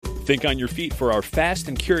Think on your feet for our Fast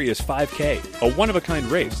and Curious 5K, a one-of-a-kind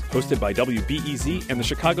race hosted by WBEZ and the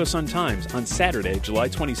Chicago Sun-Times on Saturday, July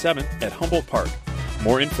 27th at Humboldt Park.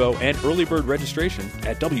 More info and early bird registration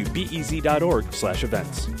at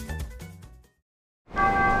wbez.org/events.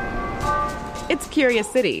 It's Curious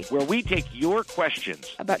City, where we take your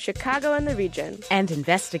questions about Chicago and the region and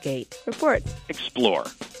investigate, report, explore.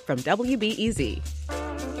 From WBEZ.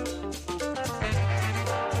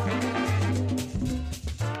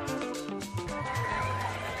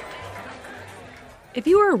 If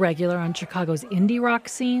you were a regular on Chicago's indie rock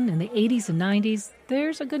scene in the 80s and 90s,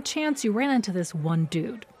 there's a good chance you ran into this one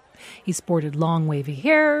dude. He sported long wavy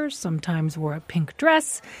hair, sometimes wore a pink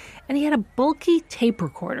dress, and he had a bulky tape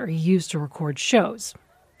recorder he used to record shows.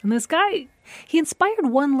 And this guy, he inspired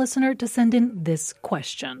one listener to send in this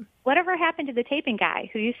question. Whatever happened to the taping guy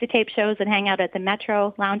who used to tape shows and hang out at the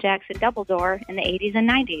Metro, Lounge X, and Double Door in the 80s and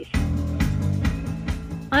 90s?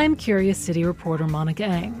 I'm Curious City reporter Monica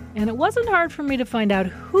Eng, and it wasn't hard for me to find out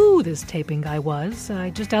who this taping guy was. I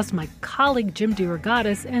just asked my colleague Jim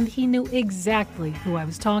DeRogatis, and he knew exactly who I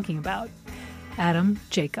was talking about. Adam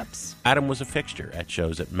Jacobs. Adam was a fixture at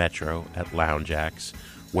shows at Metro, at Lounge X,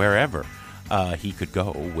 wherever he could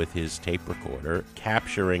go with his tape recorder,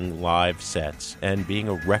 capturing live sets and being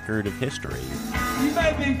a record of history. You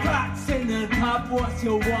may be cracks in the pub, what's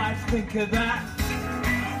your wife think of that?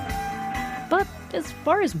 But as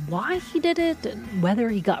far as why he did it and whether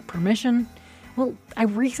he got permission, well, I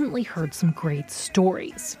recently heard some great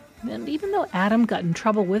stories. And even though Adam got in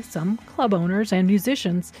trouble with some club owners and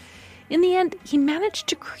musicians, in the end, he managed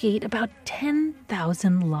to create about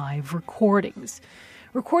 10,000 live recordings.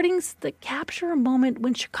 Recordings that capture a moment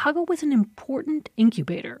when Chicago was an important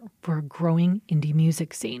incubator for a growing indie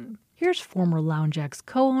music scene. Here's former Lounge X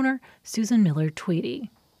co-owner Susan Miller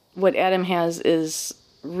Tweedy. What Adam has is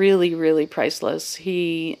really, really priceless.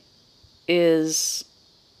 He is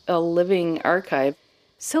a living archive.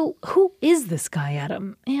 So who is this guy,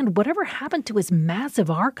 Adam? And whatever happened to his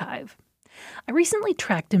massive archive? I recently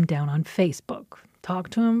tracked him down on Facebook,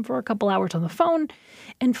 talked to him for a couple hours on the phone,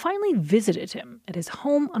 and finally visited him at his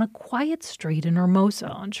home on a quiet street in Hermosa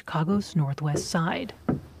on Chicago's northwest side.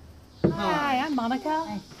 Hi, I'm Monica.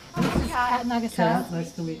 Hi. This is Kat Nagasa.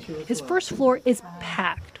 Nice to meet you. His first floor is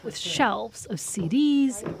packed with shelves of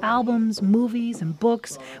CDs, albums, movies, and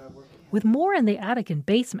books, with more in the attic and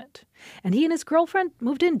basement. And he and his girlfriend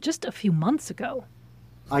moved in just a few months ago.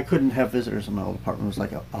 I couldn't have visitors in my old apartment. It was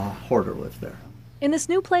like a hoarder lived there. In this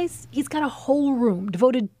new place, he's got a whole room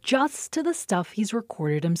devoted just to the stuff he's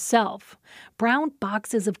recorded himself. Brown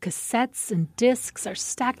boxes of cassettes and discs are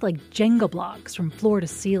stacked like Jenga blocks from floor to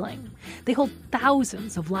ceiling. They hold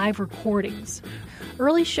thousands of live recordings.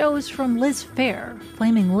 Early shows from Liz Phair,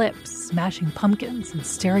 Flaming Lips, Smashing Pumpkins, and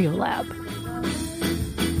Stereolab.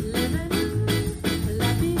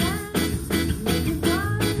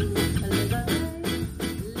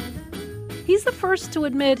 He's the first to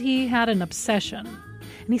admit he had an obsession.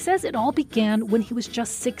 And he says it all began when he was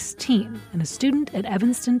just 16 and a student at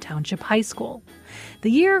Evanston Township High School.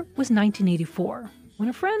 The year was 1984, when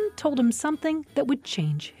a friend told him something that would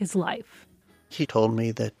change his life. He told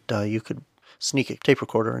me that you could sneak a tape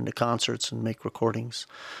recorder into concerts and make recordings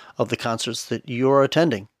of the concerts that you're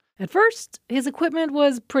attending. At first, his equipment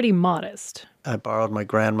was pretty modest. I borrowed my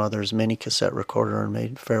grandmother's mini cassette recorder and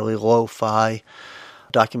made fairly lo-fi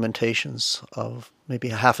documentations of maybe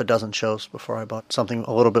a half a dozen shows before I bought something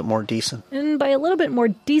a little bit more decent. And by a little bit more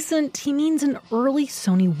decent, he means an early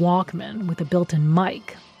Sony Walkman with a built-in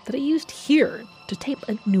mic that I used here to tape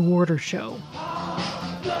a New Order show.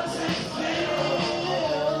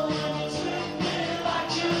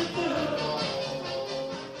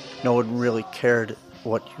 No one really cared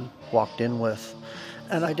what you walked in with.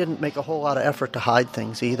 And I didn't make a whole lot of effort to hide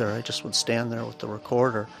things either. I just would stand there with the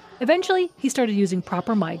recorder. Eventually, he started using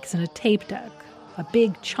proper mics and a tape deck, a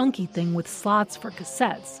big, chunky thing with slots for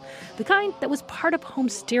cassettes, the kind that was part of home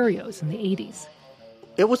stereos in the 80s.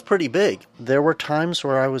 It was pretty big. There were times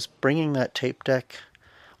where I was bringing that tape deck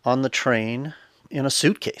on the train in a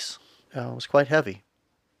suitcase. It was quite heavy.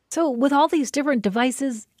 So with all these different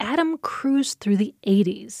devices, Adam cruised through the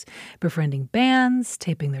 80s, befriending bands,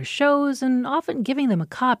 taping their shows, and often giving them a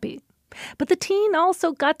copy. But the teen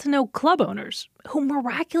also got to know club owners, who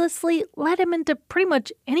miraculously let him into pretty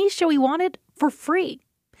much any show he wanted for free.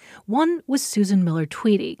 One was Susan Miller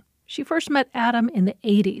Tweedy. She first met Adam in the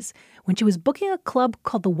 80s when she was booking a club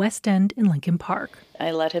called the West End in Lincoln Park.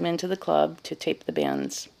 I let him into the club to tape the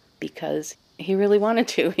bands because he really wanted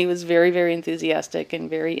to. He was very, very enthusiastic and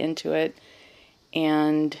very into it.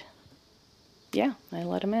 And yeah, I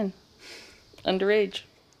let him in. Underage.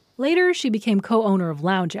 Later, she became co-owner of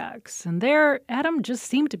Loungeax, and there, Adam just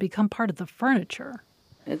seemed to become part of the furniture.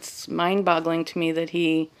 It's mind-boggling to me that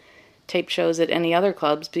he taped shows at any other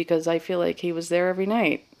clubs because I feel like he was there every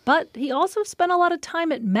night. But he also spent a lot of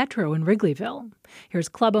time at Metro in Wrigleyville. Here's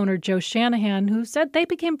club owner Joe Shanahan, who said they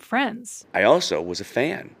became friends. I also was a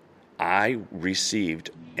fan. I received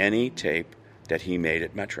any tape that he made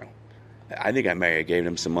at Metro. I think I may have given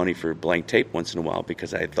him some money for blank tape once in a while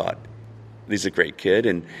because I thought, he's a great kid,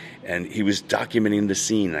 and he was documenting the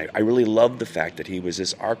scene. I really loved the fact that he was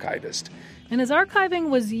this archivist. And his archiving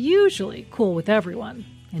was usually cool with everyone.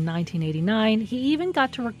 In 1989, he even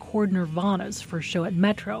got to record Nirvana's first show at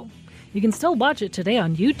Metro. You can still watch it today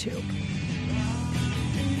on YouTube.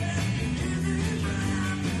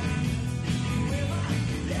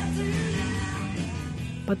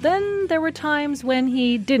 But then there were times when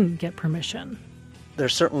he didn't get permission. There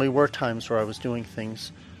certainly were times where I was doing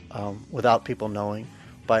things without people knowing,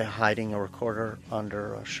 by hiding a recorder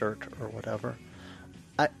under a shirt or whatever.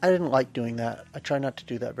 I didn't like doing that. I try not to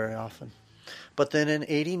do that very often. But then in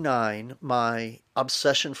 '89, my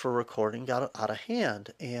obsession for recording got out of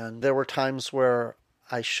hand. And there were times where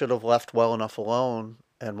I should have left well enough alone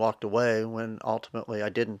and walked away when ultimately I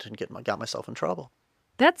didn't and got myself in trouble.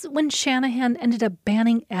 That's when Shanahan ended up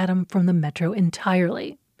banning Adam from the Metro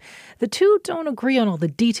entirely. The two don't agree on all the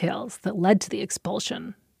details that led to the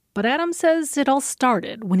expulsion. But Adam says it all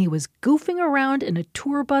started when he was goofing around in a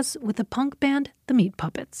tour bus with the punk band, the Meat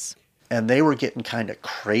Puppets. And they were getting kind of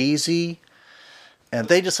crazy. And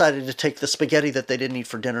they decided to take the spaghetti that they didn't eat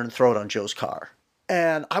for dinner and throw it on Joe's car.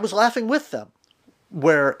 And I was laughing with them.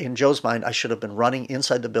 Where in Joe's mind, I should have been running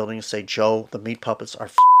inside the building and say, Joe, the Meat Puppets are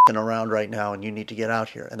f***ing around right now and you need to get out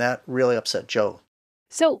here. And that really upset Joe.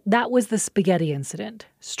 So that was the spaghetti incident,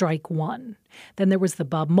 strike one. Then there was the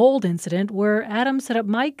Bob Mould incident where Adam set up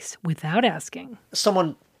mics without asking.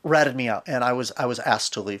 Someone ratted me out and I was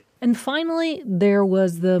asked to leave. And finally, there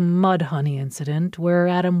was the Mudhoney incident where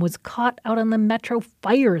Adam was caught out on the Metro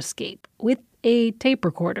fire escape with a tape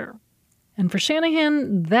recorder. And for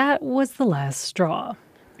Shanahan, that was the last straw.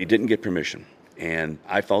 He didn't get permission, and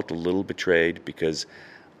I felt a little betrayed because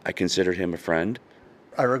I considered him a friend.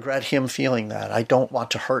 I regret him feeling that. I don't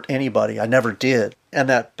want to hurt anybody. I never did. And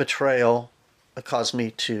that betrayal caused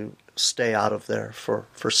me to stay out of there for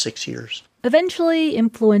 6 years. Eventually,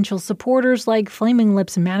 influential supporters like Flaming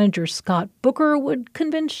Lips manager Scott Booker would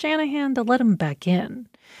convince Shanahan to let him back in.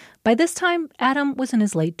 By this time, Adam was in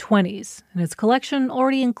his late 20s, and his collection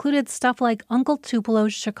already included stuff like Uncle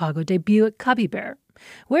Tupelo's Chicago debut at Cubby Bear,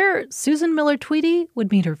 where Susan Miller Tweedy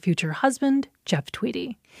would meet her future husband, Jeff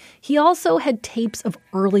Tweedy. He also had tapes of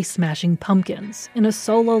early Smashing Pumpkins in a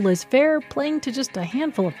solo Liz Phair playing to just a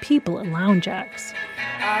handful of people at Loungeax.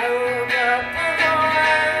 I woke up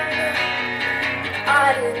alone.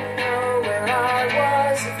 I didn't know where I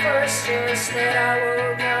was at first, just that I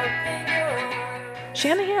woke up in your arms.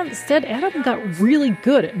 Shanahan said Adam got really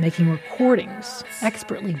good at making recordings,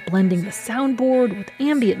 expertly blending the soundboard with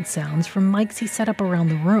ambient sounds from mics he set up around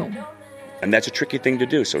the room. And that's a tricky thing to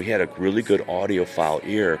do. So he had a really good audiophile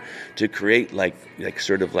ear to create like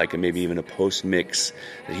sort of like maybe even a post-mix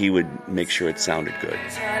that he would make sure it sounded good.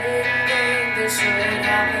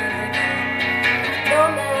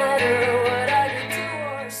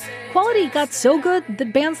 Quality got so good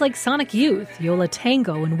that bands like Sonic Youth, Yola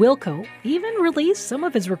Tango, and Wilco even released some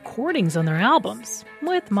of his recordings on their albums,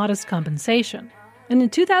 with modest compensation. And in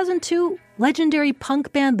 2002, legendary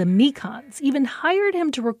punk band The Mekons even hired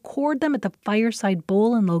him to record them at the Fireside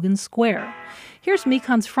Bowl in Logan Square. Here's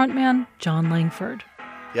Mekons frontman John Langford.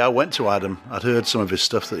 Yeah, I went to Adam. I'd heard some of his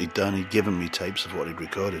stuff that he'd done. He'd given me tapes of what he'd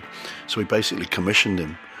recorded. So we basically commissioned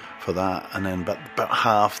him for that. And then about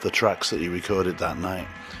half the tracks that he recorded that night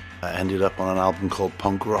ended up on an album called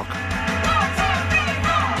Punk Rock.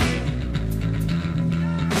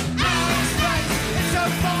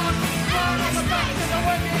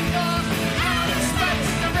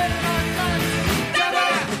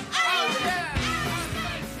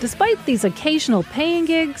 Despite these occasional paying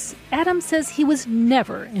gigs, Adam says he was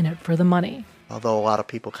never in it for the money. Although a lot of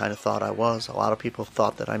people kind of thought I was. A lot of people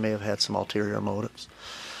thought that I may have had some ulterior motives.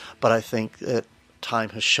 But I think that time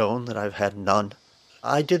has shown that I've had none.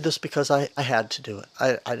 I did this because I had to do it.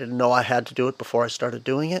 I didn't know I had to do it before I started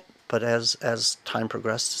doing it, but as time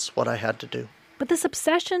progressed, it's what I had to do. But this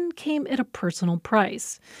obsession came at a personal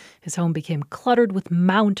price. His home became cluttered with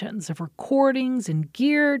mountains of recordings and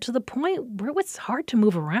gear to the point where it was hard to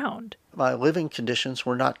move around. My living conditions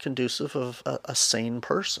were not conducive of a sane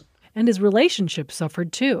person. And his relationship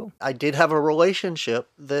suffered too. I did have a relationship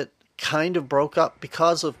that kind of broke up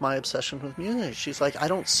because of my obsession with music. She's like, I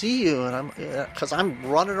don't see you, and because I'm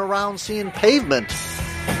running around seeing Pavement.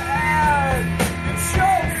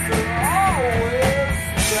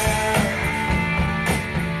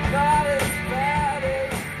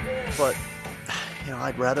 But,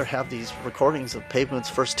 I'd rather have these recordings of Pavement's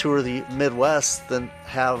first tour of the Midwest than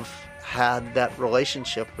have had that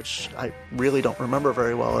relationship, which I really don't remember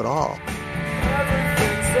very well at all.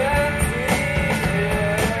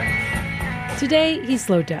 Today, he's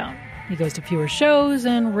slowed down. He goes to fewer shows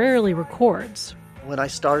and rarely records. When I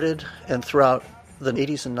started, and throughout the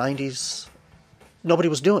 80s and 90s, nobody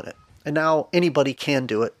was doing it. And now anybody can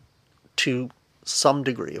do it to some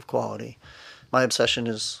degree of quality. My obsession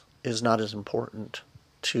is not as important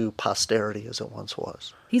to posterity as it once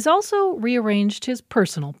was. He's also rearranged his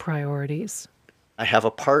personal priorities. I have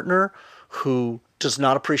a partner who does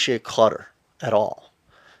not appreciate clutter at all.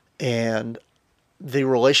 And the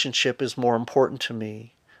relationship is more important to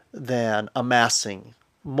me than amassing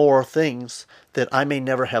more things that I may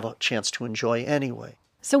never have a chance to enjoy anyway.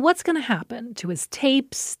 So what's going to happen to his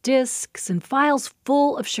tapes, discs, and files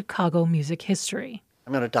full of Chicago music history?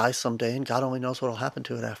 I'm going to die someday, and God only knows what will happen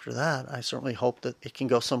to it after that. I certainly hope that it can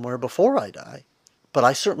go somewhere before I die. But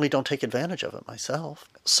I certainly don't take advantage of it myself.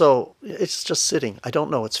 So it's just sitting. I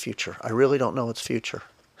don't know its future. I really don't know its future.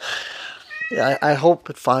 I hope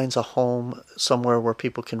it finds a home somewhere where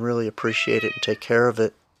people can really appreciate it and take care of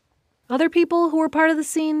it. Other people who are part of the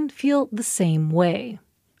scene feel the same way.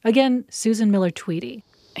 Again, Susan Miller Tweedy.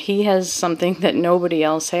 He has something that nobody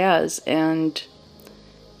else has, and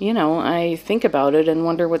I think about it and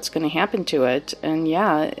wonder what's going to happen to it. And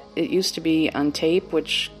yeah, it used to be on tape,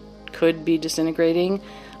 which could be disintegrating.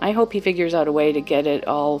 I hope he figures out a way to get it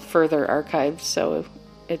all further archived so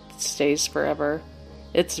it stays forever.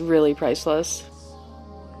 It's really priceless.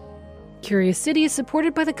 Curious City is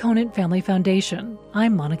supported by the Conant Family Foundation.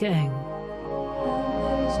 I'm Monica Eng.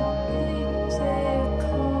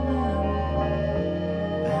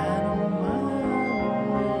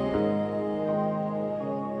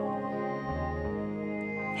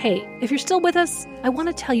 Hey, if you're still with us, I want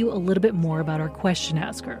to tell you a little bit more about our question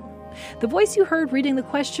asker. The voice you heard reading the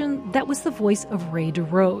question, that was the voice of Rae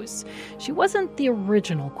DeRose. She wasn't the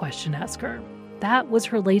original question asker. That was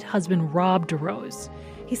her late husband, Rob DeRose.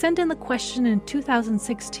 He sent in the question in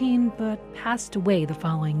 2016, but passed away the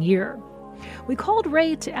following year. We called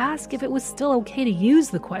Rae to ask if it was still okay to use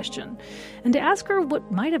the question, and to ask her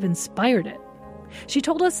what might have inspired it. She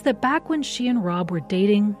told us that back when she and Rob were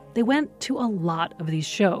dating, they went to a lot of these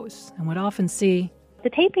shows and would often see the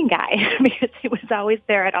taping guy, because he was always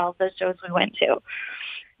there at all of those shows we went to,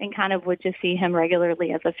 and kind of would just see him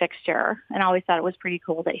regularly as a fixture, and always thought it was pretty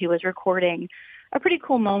cool that he was recording a pretty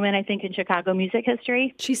cool moment, I think, in Chicago music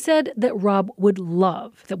history. She said that Rob would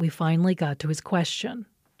love that we finally got to his question.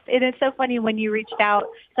 And it's so funny when you reached out,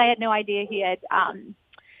 because I had no idea he had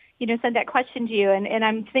sent that question to you. And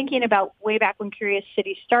I'm thinking about way back when Curious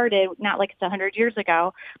City started, not like it's 100 years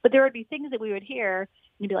ago, but there would be things that we would hear and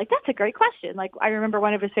you'd be like, that's a great question. Like, I remember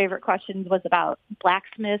one of his favorite questions was about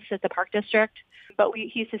blacksmiths at the Park District. But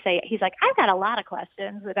he used to say, he's like, I've got a lot of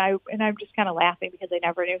questions. And I'm just kind of laughing because I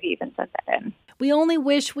never knew he even sent that in. We only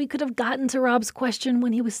wish we could have gotten to Rob's question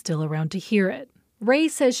when he was still around to hear it. Rae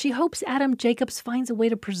says she hopes Adam Jacobs finds a way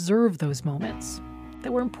to preserve those moments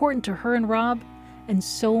that were important to her and Rob and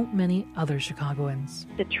so many other Chicagoans.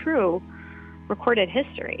 The true recorded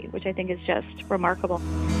history, which I think is just remarkable.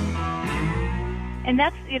 And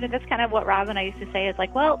that's kind of what Rob and I used to say is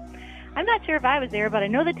like, well, I'm not sure if I was there, but I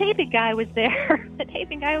know the taping guy was there. The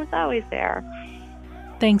taping guy was always there.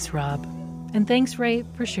 Thanks, Rob. And thanks, Rae,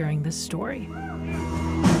 for sharing this story.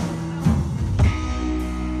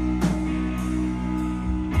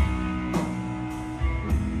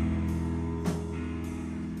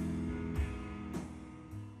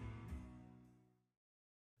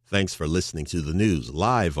 Thanks for listening to the news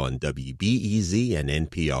live on WBEZ and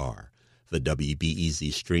NPR. The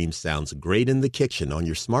WBEZ stream sounds great in the kitchen on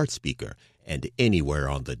your smart speaker and anywhere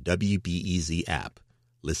on the WBEZ app.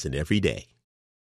 Listen every day.